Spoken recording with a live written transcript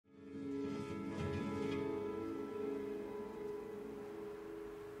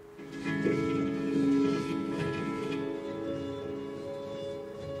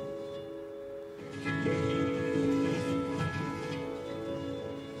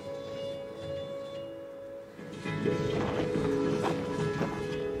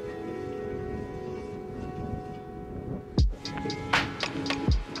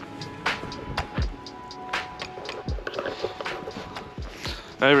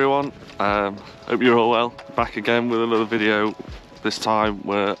Hey everyone, hope you're all well. Back again with another video. This time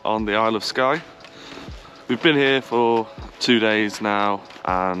we're on the Isle of Skye. We've been here for 2 days now,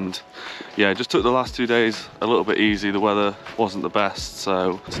 and yeah, just took the last 2 days a little bit easy. The weather wasn't the best,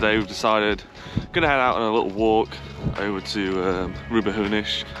 so today we've decided gonna head out on a little walk over to Rubha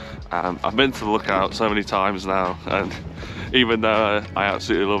Hunish. I've been to the Lookout so many times now, and even though I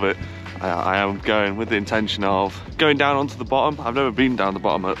absolutely love it, I am going with the intention of going down onto the bottom. I've never been down the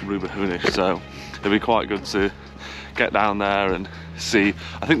bottom at Rubha Hunish, so it'd be quite good to get down there and see.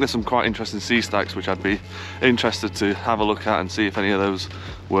 I think there's some quite interesting sea stacks which I'd be interested to have a look at and see if any of those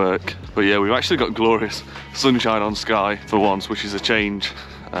work. But yeah, we've actually got glorious sunshine on Skye for once, which is a change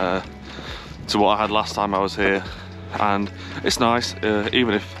to what I had last time I was here, and it's nice,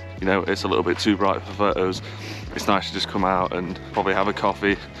 even if you know it's a little bit too bright for photos. It's nice to just come out and probably have a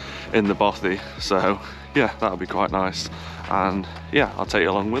coffee in the Bothy. So yeah, that'll be quite nice, and yeah, I'll take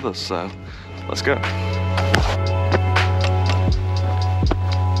you along with us, so let's go.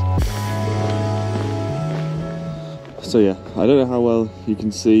 So yeah, I don't know how well you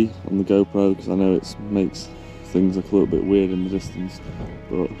can see on the GoPro, because I know it makes things look a little bit weird in the distance,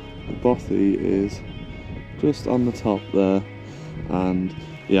 but the Bothy is just on the top there, and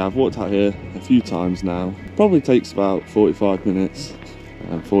yeah, I've walked out here a few times now. Probably takes about 45 minutes,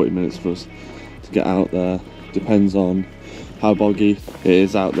 40 minutes for us to get out there. Depends on how boggy it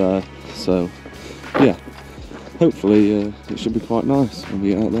is out there. So yeah, hopefully it should be quite nice when we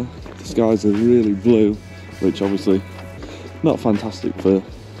get out there. The skies are really blue, which obviously not fantastic for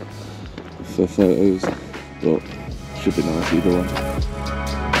photos, but should be nice either way.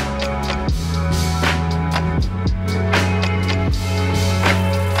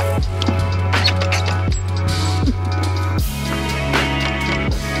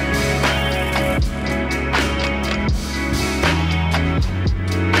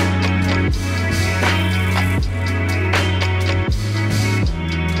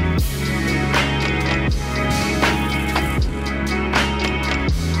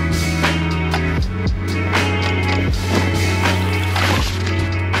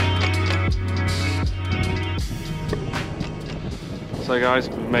 So guys,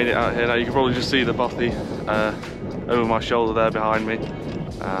 we've made it out here now. You can probably just see the Bothy over my shoulder there behind me.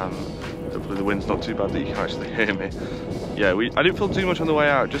 Hopefully the wind's not too bad that you can actually hear me. Yeah, I didn't feel too much on the way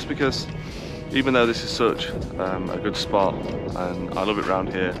out, just because even though this is such a good spot and I love it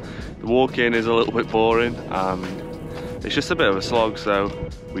around here, the walk-in is a little bit boring and it's just a bit of a slog, so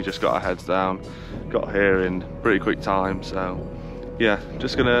we just got our heads down, got here in pretty quick time. So yeah,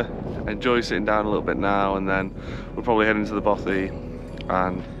 just gonna enjoy sitting down a little bit now, and then we'll probably head into the Bothy,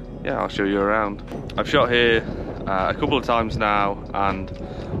 and yeah, I'll show you around. I've shot here a couple of times now, and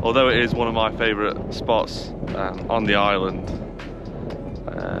although it is one of my favourite spots on the island,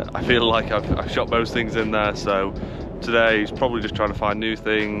 I feel like I've shot most things in there, so today is probably just trying to find new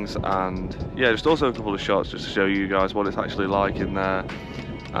things, and yeah, just also a couple of shots just to show you guys what it's actually like in there.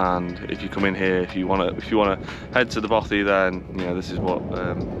 And if you come in here, if you want to head to the Bothy, then you know this is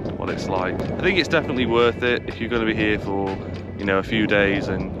what it's like. I think it's definitely worth it if you're going to be here for a few days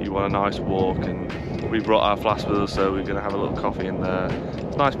and you want a nice walk. And we brought our flask with us, so we're going to have a little coffee in there.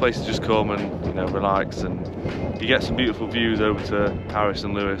 It's a nice place to just come and relax, and you get some beautiful views over to Harris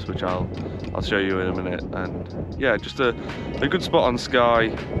and Lewis, which I'll show you in a minute. And yeah, just a good spot on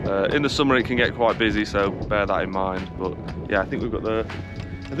Skye. In the summer it can get quite busy, so bear that in mind. But yeah, I think we've got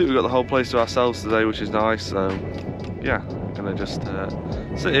the whole place to ourselves today, which is nice. So yeah, I'm gonna just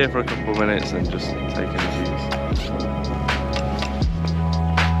sit here for a couple of minutes and just take in the views.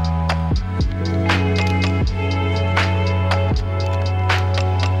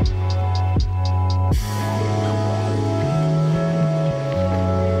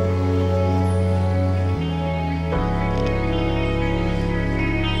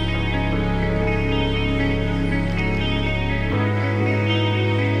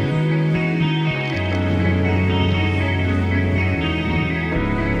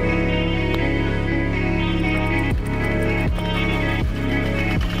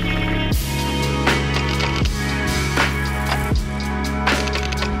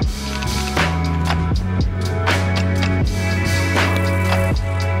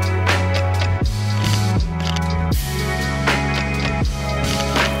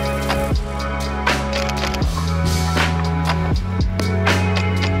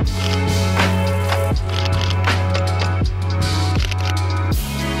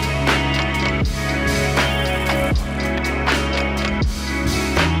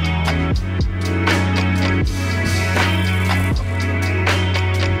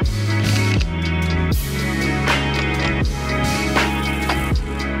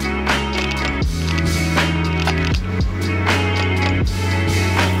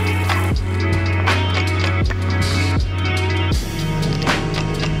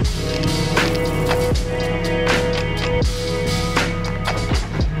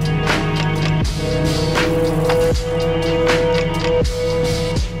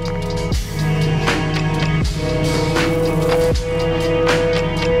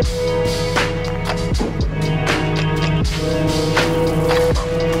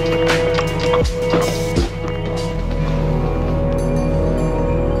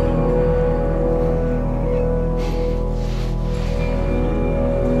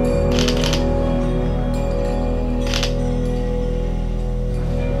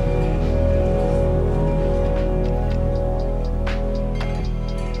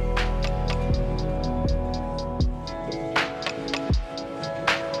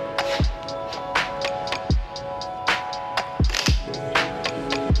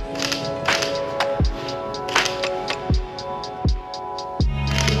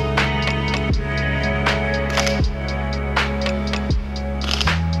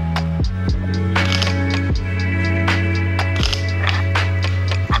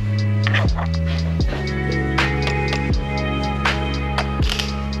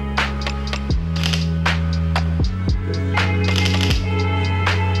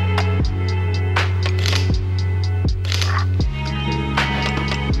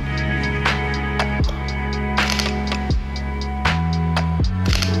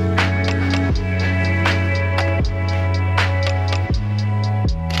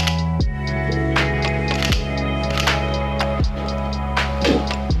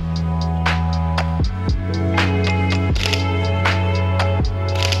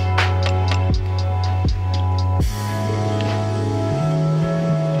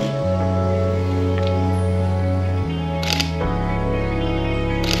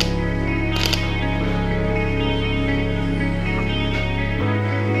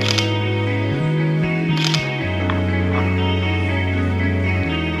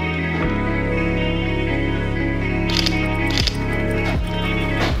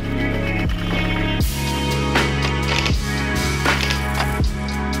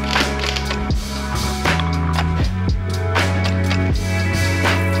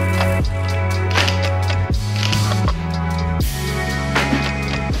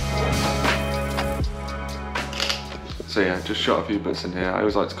 So yeah, just shot a few bits in here. I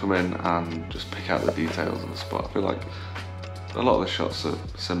always like to come in and just pick out the details of the spot. I feel like a lot of the shots are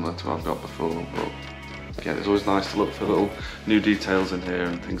similar to what I've got before, but yeah, it's always nice to look for little new details in here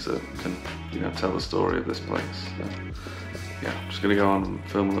and things that can, you know, tell the story of this place. So, yeah, I'm just gonna go on and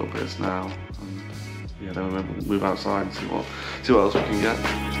film a little bit now, and yeah, then we'll move outside and see what else we can get.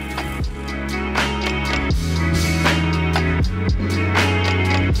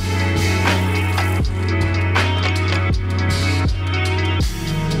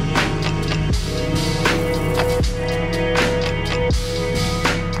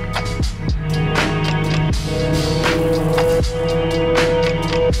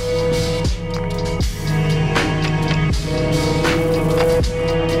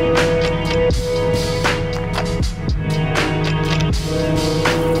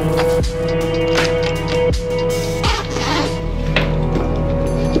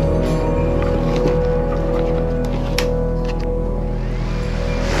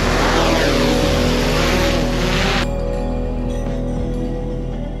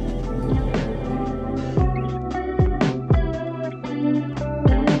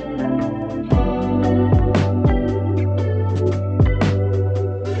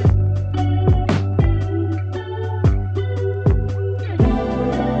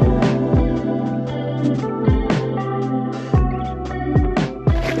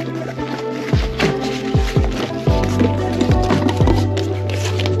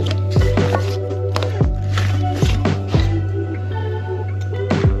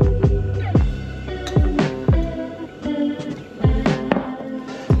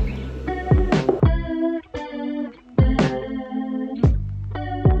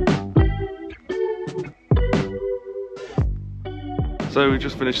 So we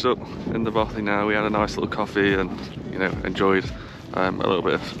just finished up in the Bothy now. We had a nice little coffee and, you know, enjoyed a little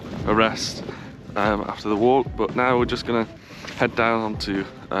bit of a rest after the walk. But now we're just gonna head down onto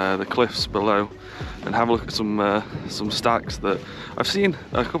the cliffs below and have a look at some stacks that I've seen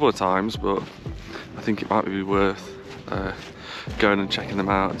a couple of times, but I think it might be worth going and checking them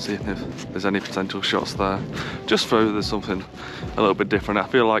out and seeing if there's any potential shots there, just so there's something a little bit different. I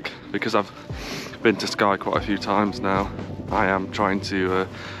feel like because I've been to Skye quite a few times now, I am trying to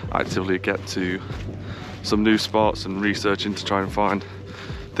actively get to some new spots and researching to try and find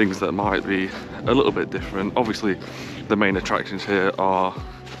things that might be a little bit different. Obviously the main attractions here are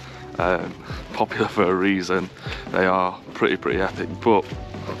popular for a reason. They are pretty epic, but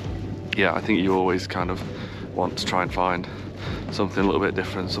yeah, I think you always kind of want to try and find something a little bit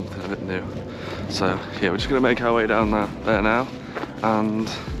different, something a bit new. So yeah, we're just gonna make our way down there now, and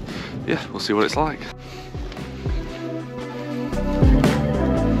yeah, we'll see what it's like.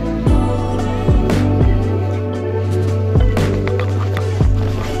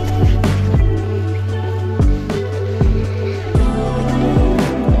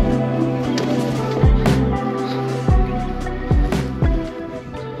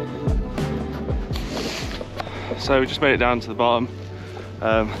 So we just made it down to the bottom.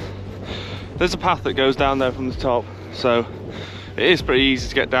 There's a path that goes down there from the top, so it is pretty easy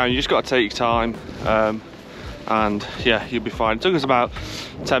to get down. You just got to take your time, and yeah, you'll be fine. It took us about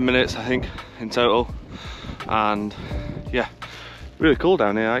 10 minutes, I think, in total, and yeah, really cool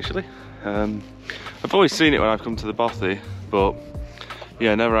down here actually. I've always seen it when I've come to the Bothy, but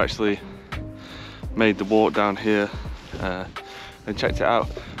yeah, never actually made the walk down here and checked it out.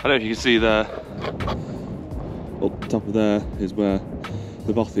 I don't know if you can see there. Up the top of there is where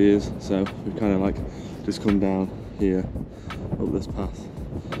the Bothy is, so we've kind of like just come down here up this path,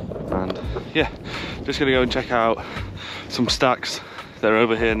 and yeah, just gonna go and check out some stacks. They're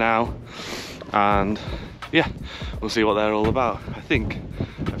over here now, and yeah, we'll see what they're all about. I think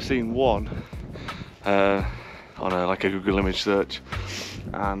I've seen one on like a Google image search,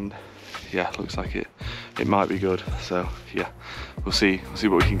 and yeah, looks like it might be good. So yeah, we'll see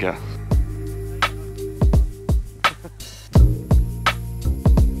what we can get.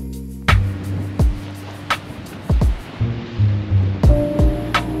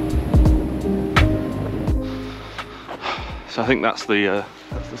 So I think that's the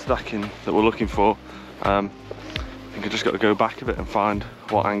stacking that we're looking for. I think I just got to go back a bit and find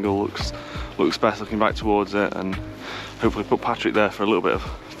what angle looks best looking back towards it, and hopefully put Patrick there for a little bit of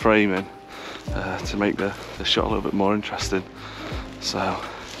framing to make the shot a little bit more interesting. So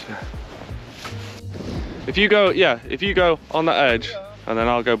yeah. If you go on that edge, and then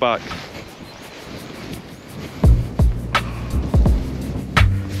I'll go back.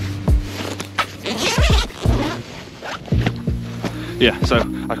 Yeah, so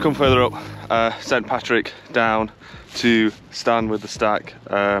I've come further up, sent Patrick down to stand with the stack,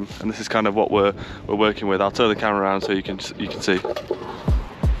 and this is kind of what we're working with. I'll turn the camera around so you can see.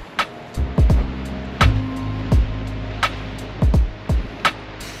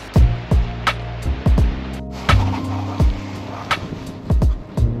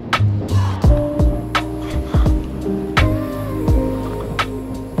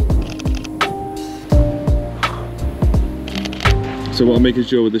 So what I'm making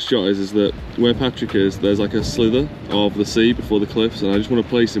sure with this shot is that where Patrick is, there's like a slither of the sea before the cliffs, and I just want to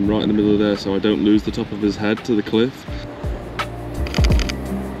place him right in the middle of there so I don't lose the top of his head to the cliff.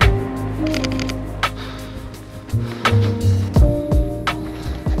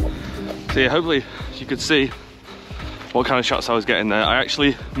 So yeah, hopefully you could see what kind of shots I was getting there. I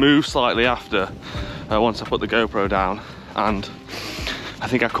actually moved slightly after, once I put the GoPro down, and I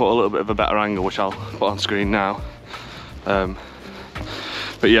think I caught a little bit of a better angle, which I'll put on screen now.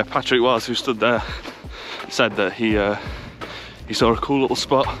 But yeah, Patrick was, who stood there, said that he saw a cool little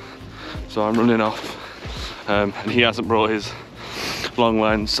spot, so I'm running off. And he hasn't brought his long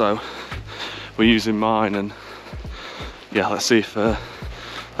lens, so we're using mine. And yeah, let's see if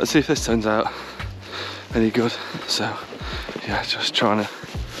this turns out any good. So yeah, just trying to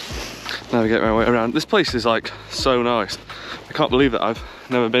navigate my way around. This place is like so nice. I can't believe that I've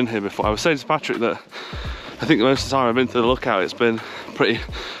never been here before. I was saying to Patrick that I think most of the time I've been to the Lookout, it's been pretty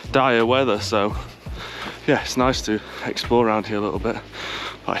dire weather, so yeah, it's nice to explore around here a little bit.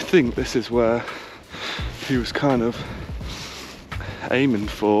 But I think this is where he was kind of aiming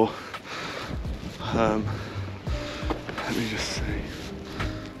for. Let me just see.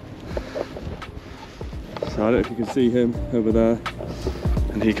 So I don't know if you can see him over there,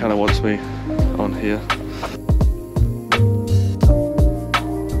 and he kind of wants me on here.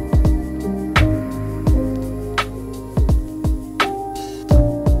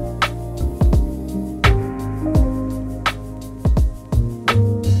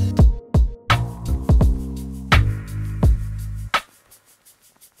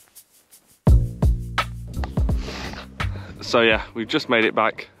 So yeah, we've just made it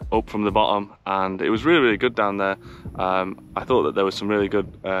back up from the bottom, and it was really good down there. I thought that there was some really good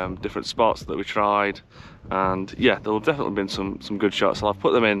different spots that we tried, and yeah, there will definitely been some good shots. So I'll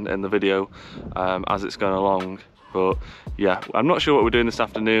put them in the video as it's going along. But yeah, I'm not sure what we're doing this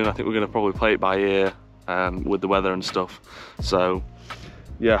afternoon. I think we're going to probably play it by ear with the weather and stuff. So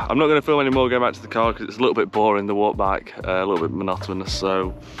yeah, I'm not going to film anymore going back to the car because it's a little bit boring, the walk back, a little bit monotonous.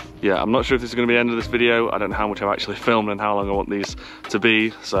 So yeah, I'm not sure if this is going to be the end of this video. I don't know how much I've actually filmed and how long I want these to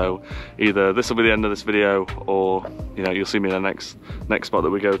be. So either this will be the end of this video, or you know, you'll see me in the next spot that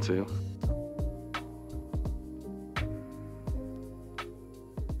we go to.